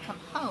fathers come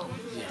home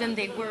than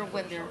they were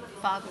when their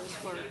fathers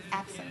were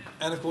absent.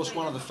 And of course,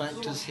 one of the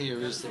factors here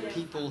is that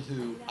people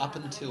who, up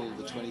until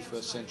the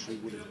 21st century,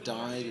 would have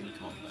died in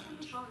combat,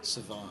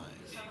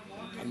 survive.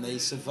 And they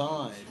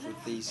survive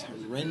with these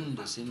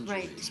horrendous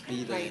injuries,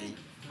 be they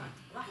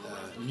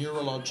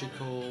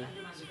neurological,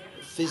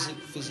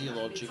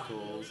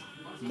 physiological,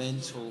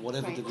 mental,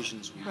 whatever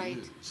divisions we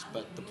use.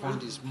 But the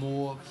point is,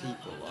 more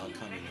people are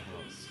coming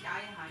home.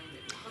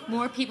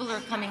 More people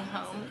are coming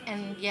home,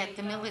 and yet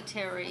the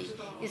military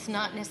is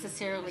not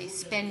necessarily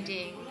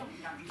spending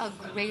a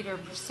greater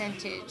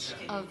percentage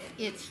of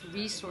its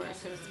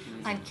resources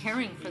on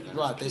caring for those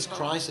Right, there's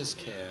people. crisis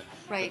care,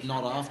 but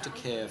not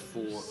aftercare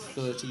for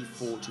 30,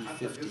 40,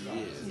 50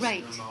 years.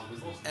 Right.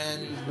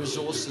 And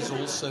resources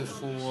also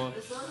for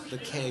the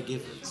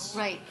caregivers.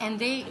 Right, and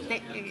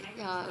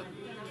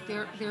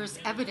there's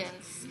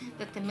evidence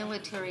that the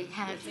military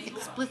has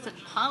explicit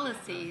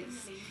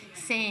policies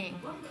saying,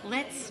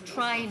 let's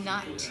try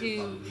not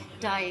to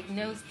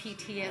diagnose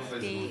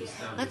PTSD,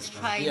 let's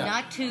try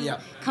not to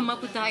come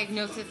up with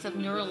diagnosis of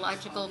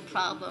neurological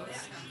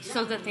problems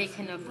so that they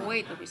can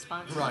avoid the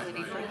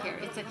responsibility for care.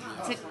 It's a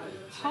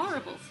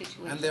horrible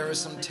situation. And there are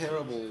some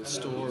terrible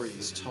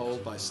stories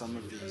told by some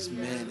of these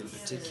men in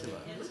particular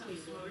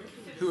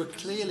who are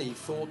clearly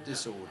thought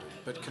disordered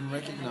but can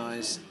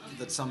recognize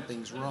that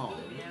something's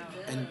wrong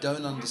and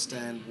don't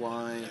understand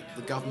why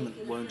the government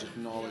won't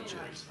acknowledge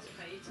it.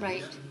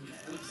 Right.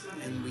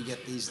 And we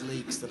get these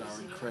leaks that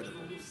are incredible.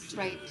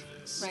 Right.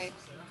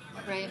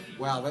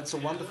 Wow, that's a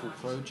wonderful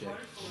project.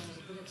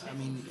 I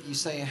mean, you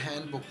say a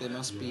handbook, there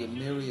must be a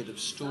myriad of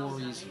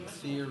stories and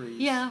theories.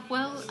 Yeah,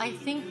 well, I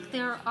think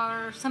there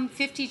are some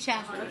 50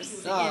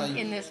 chapters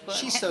in this book.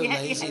 She's so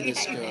lazy,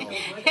 this girl.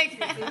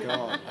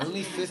 God,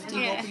 only 50?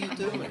 What were you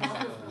doing?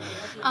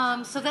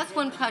 So that's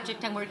one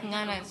project I'm working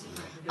on.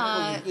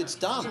 It's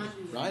done,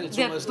 right? It's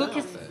the almost book out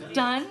is there.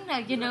 done.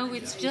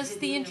 It's just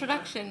the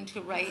introduction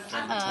to write.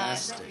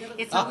 Fantastic.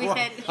 It's always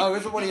that.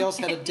 Everybody else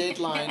had a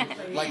deadline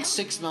like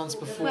 6 months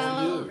before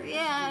you.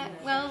 Yeah.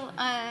 Well,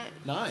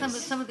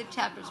 nice. some of the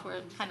chapters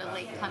were kind of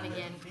late coming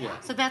in. Yeah.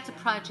 So that's a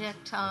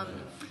project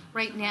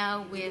right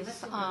now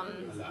with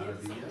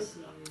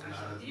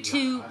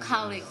two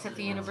colleagues at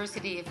the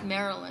University of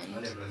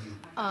Maryland.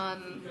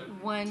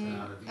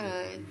 One,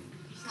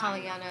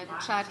 Kalyana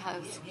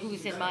Chadhas,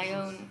 who's in my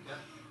own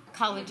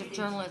College of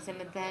Journalism,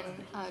 and then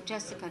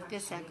Jessica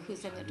Bisek,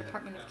 who's in the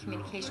Department of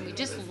Communication. We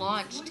just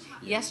launched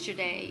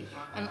yesterday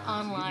an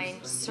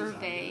online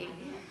survey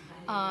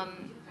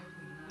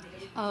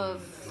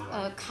of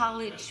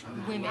college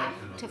women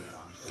to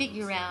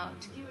figure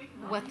out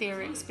what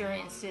their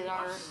experiences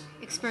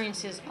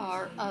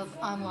are of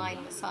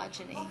online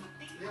misogyny.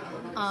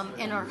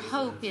 And our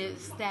hope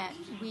is that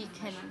we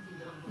can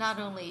not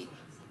only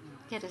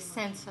get a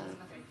sense of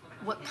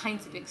what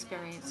kinds of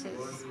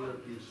experiences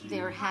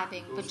they're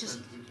having, but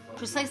just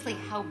precisely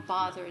how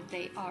bothered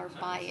they are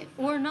by it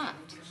or not.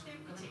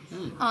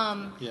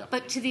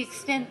 But to the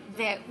extent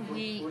that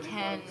we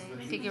can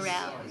figure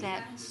out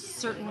that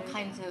certain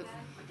kinds of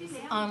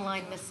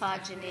online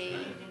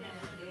misogyny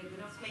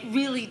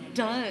really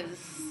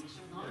does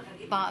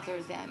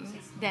bother them,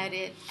 that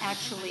it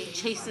actually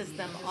chases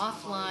them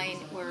offline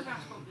or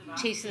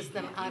chases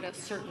them out of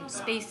certain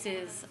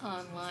spaces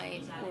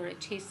online, or it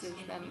chases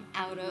them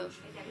out of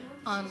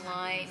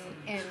online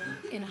and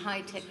in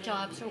high-tech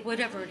jobs, or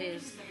whatever it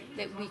is,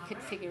 that we could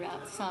figure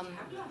out some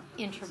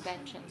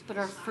interventions. But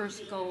our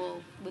first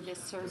goal with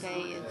this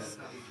survey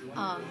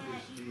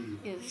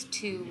is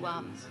to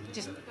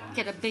just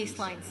get a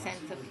baseline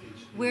sense of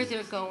where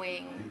they're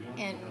going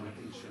and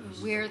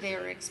where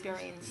they're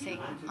experiencing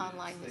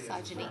online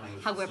misogyny,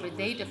 however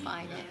they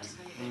define it,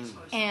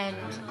 and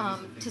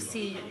to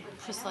see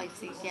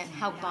precisely, again,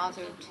 how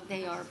bothered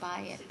they are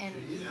by it. And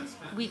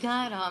we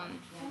got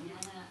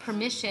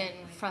permission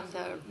from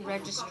the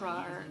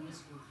registrar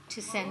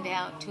to send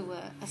out to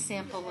a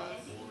sample of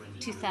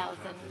 2,000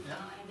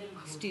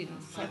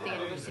 students at the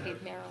University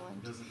of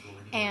Maryland.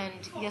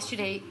 And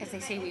yesterday, as I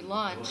say, we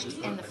launched,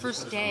 and the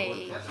first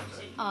day,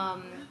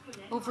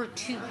 over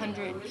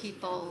 200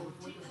 people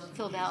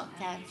filled out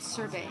that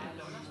survey.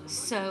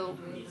 So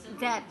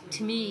that,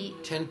 to me...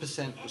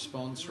 10%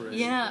 response rate.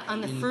 Yeah, on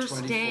the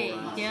first day,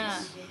 hours.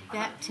 yeah.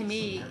 That, to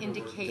me,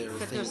 indicates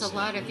that there's a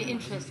lot of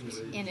interest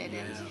in it,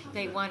 and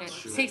they want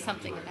to say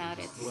something about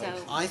it. So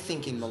I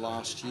think in the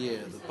last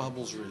year, the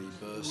bubble's really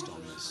burst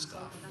on this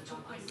stuff.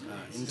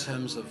 In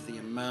terms of the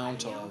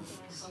amount of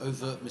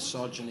overt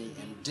misogyny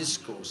and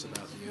discourse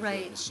about the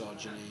overt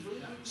misogyny,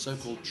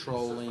 so-called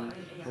trolling,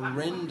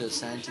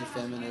 horrendous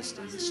anti-feminist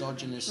and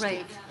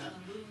misogynistic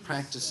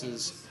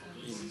practices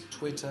in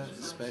Twitter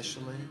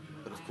especially,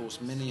 but of course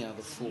many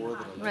other fora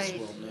that are less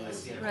well known.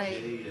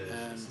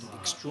 And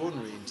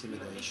extraordinary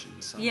intimidation.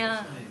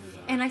 Yeah,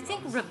 and I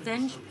think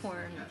revenge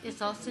porn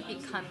is also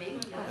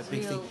becoming a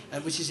big real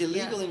thing, which is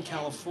illegal in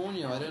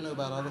California. I don't know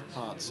about other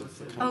parts of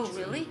the country. Oh,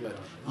 really?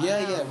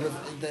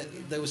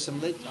 But there was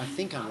some, I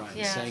think I'm right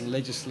in saying,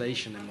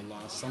 legislation in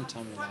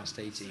sometime in the last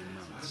 18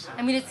 months.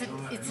 I mean,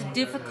 it's a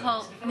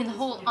difficult, the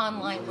whole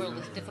online world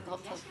is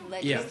difficult to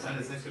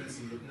legislate.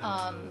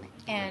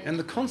 And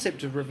the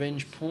concept of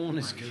revenge porn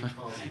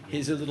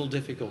is a little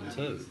difficult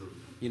too.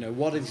 You know,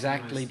 what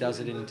exactly does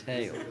it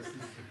entail?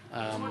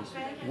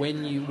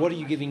 What are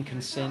you giving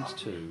consent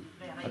to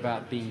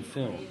about being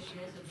filmed,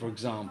 for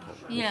example,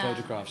 or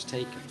photographs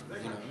taken?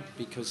 You know,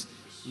 because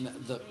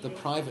the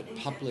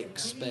private-public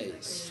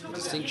space, the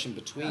distinction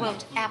between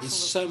it is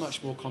so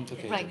much more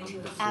complicated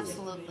than before.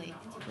 Absolutely.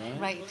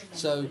 Right.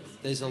 So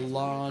there's a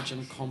large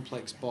and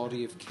complex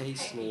body of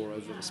case law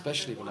over,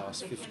 especially the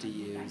last 50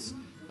 years,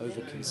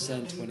 over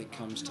consent when it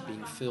comes to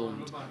being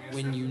filmed,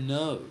 when you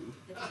know,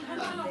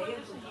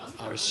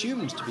 are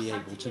assumed to be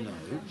able to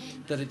know,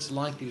 that it's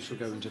likely to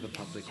go into the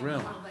public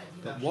realm.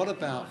 But what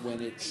about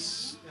when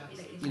it's,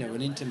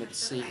 an intimate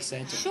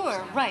setting?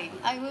 Sure, right.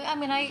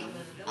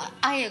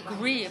 I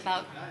agree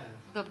about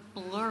the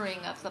blurring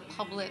of the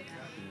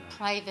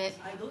public-private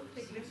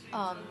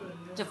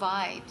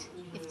divide,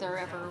 if there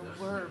ever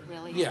were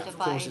really a divide. Of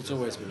course, it's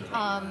always been.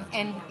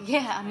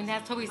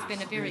 That's always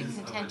been a very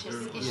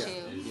contentious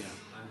issue.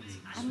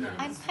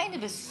 I'm kind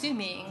of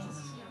assuming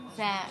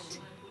that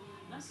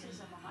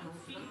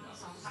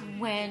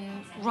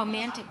when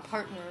romantic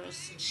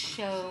partners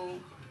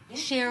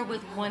share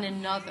with one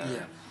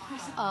another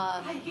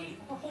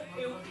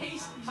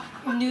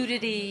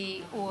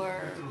nudity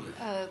or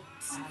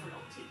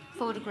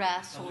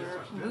photographs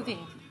or moving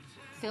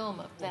film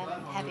of them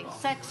having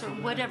sex or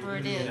whatever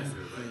it is,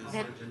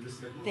 that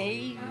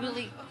they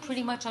really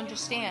pretty much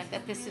understand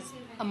that this is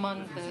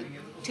among the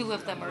two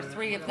of them or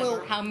three of them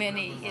or how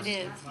many it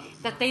is,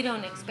 that they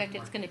don't expect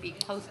it's going to be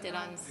posted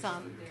on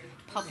some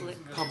public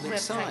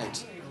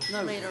site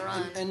later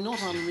on. And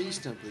not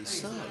unreasonably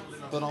so.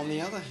 But on the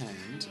other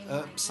hand,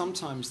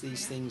 sometimes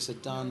these things are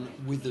done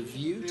with a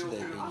view to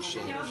their being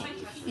shared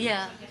publicly.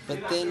 Yeah.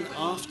 But then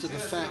after the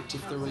fact,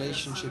 if the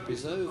relationship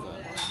is over,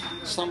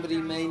 somebody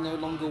may no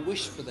longer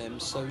wish for them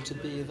so to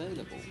be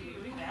available.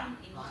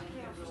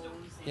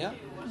 Yeah?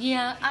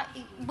 Yeah.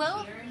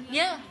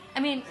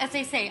 As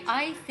I say,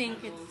 I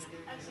think it's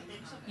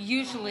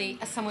usually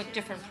a somewhat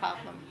different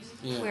problem,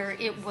 where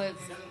it was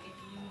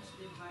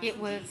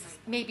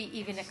maybe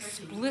even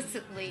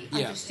explicitly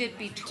understood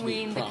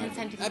between the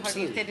consenting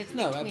parties that it's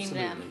between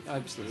them.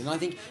 Absolutely. And I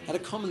think at a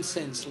common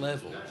sense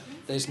level,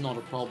 there's not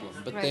a problem.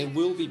 But there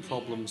will be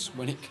problems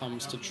when it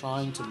comes to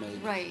trying to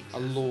make a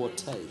law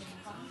take.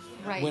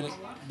 Right.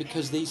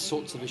 Because these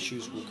sorts of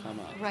issues will come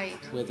up. Right.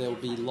 Where there'll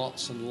be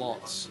lots and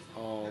lots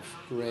of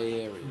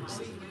grey areas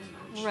that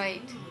emerge.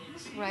 Right.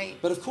 Right.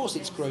 But of course,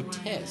 it's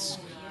grotesque,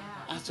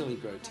 utterly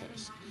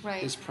grotesque.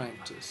 Right. This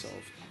practice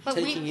of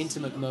taking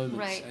intimate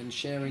moments and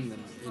sharing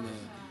them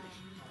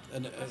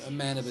in a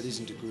manner that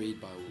isn't agreed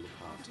by all the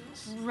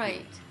parties.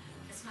 Right.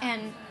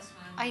 And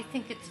I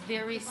think it's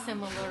very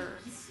similar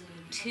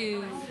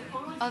to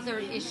other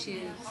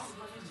issues,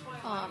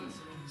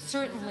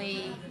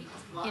 certainly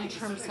in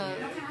terms of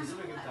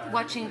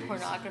watching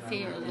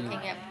pornography or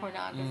looking at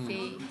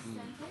pornography,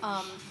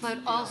 but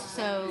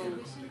also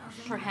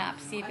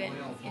perhaps even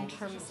in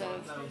terms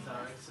of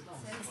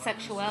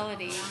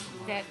sexuality,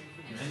 that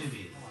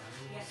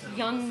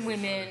young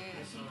women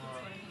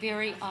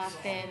very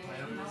often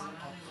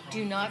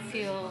do not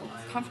feel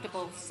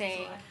comfortable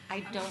saying,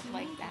 I don't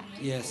like that.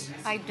 Yes.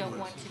 I don't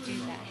want to do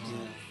that.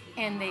 Yeah.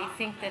 And they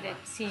think that it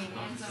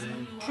seems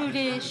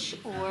prudish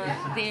or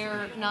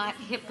they're not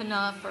hip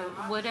enough or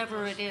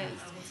whatever it is,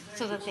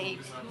 so that they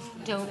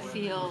don't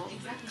feel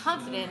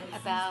confident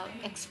about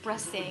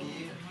expressing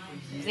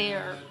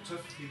their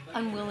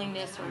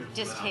unwillingness or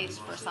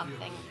distaste for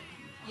something.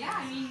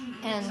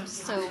 And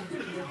so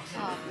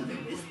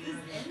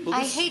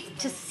I hate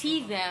to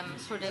see them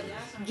sort of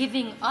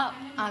giving up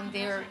on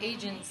their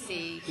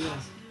agency.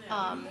 Yes.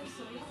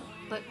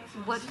 But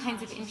what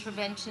kinds of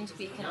interventions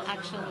we can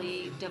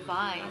actually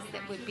devise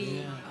that would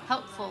be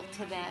helpful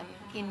to them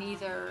in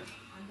either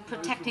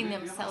protecting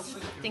themselves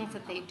from the things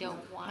that they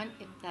don't want,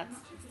 if that's,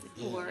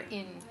 or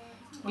in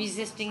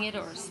resisting it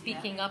or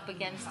speaking up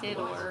against it,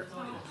 or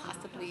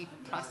possibly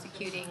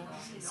prosecuting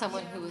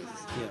someone who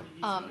has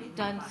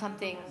done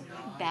something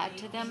bad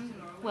to them.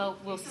 Well,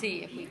 we'll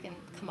see if we can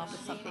come up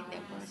with something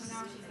that works.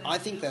 I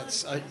think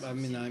that's, I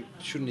mean, I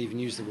shouldn't even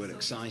use the word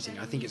exciting.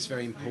 I think it's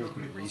very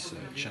important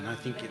research, and I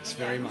think it's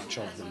very much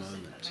of the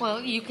moment.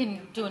 Well, you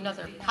can do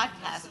another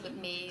podcast with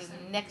me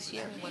next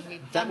year when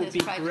we've That done would this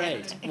be project.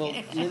 great. Well,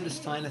 Linda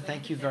Steiner,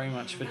 thank you very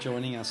much for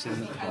joining us in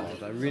the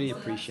pod. I really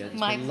appreciate it. It's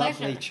My been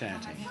pleasure. lovely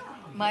chatting.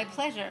 My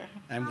pleasure.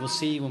 And we'll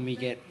see when we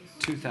get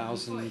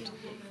 2,000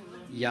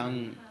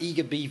 young,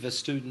 eager beaver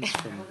students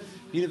from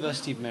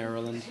University of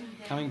Maryland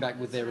coming back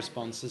with their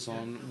responses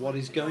on what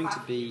is going to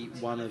be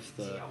one of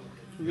the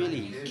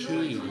really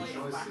key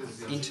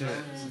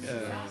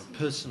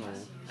interpersonal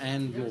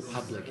and more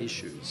public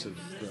issues of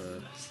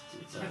the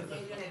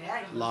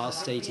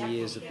last 80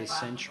 years of this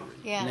century,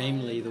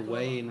 namely the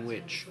way in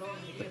which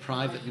the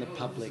private and the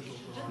public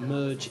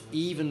merge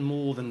even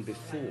more than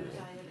before,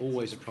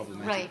 always a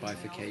problematic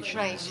bifurcation,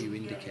 as you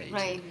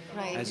indicated,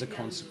 as a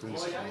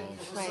consequence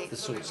of the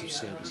sorts of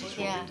services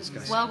we've been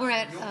discussing. While we're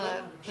at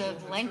the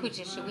language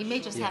issue, we may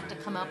just have to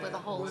come up with a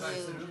whole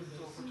new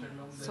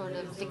sort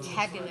of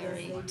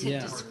vocabulary to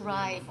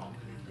describe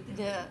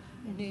the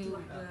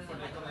new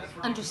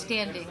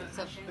understandings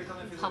of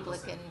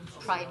public and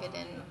private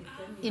and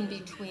in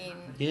between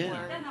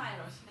or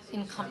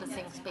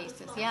encompassing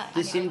spaces.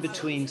 This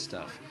in-between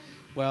stuff.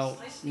 Well,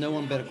 no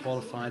one better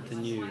qualified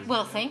than you.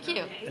 Well, thank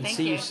you. And Thank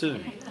see you you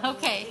soon.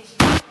 Okay.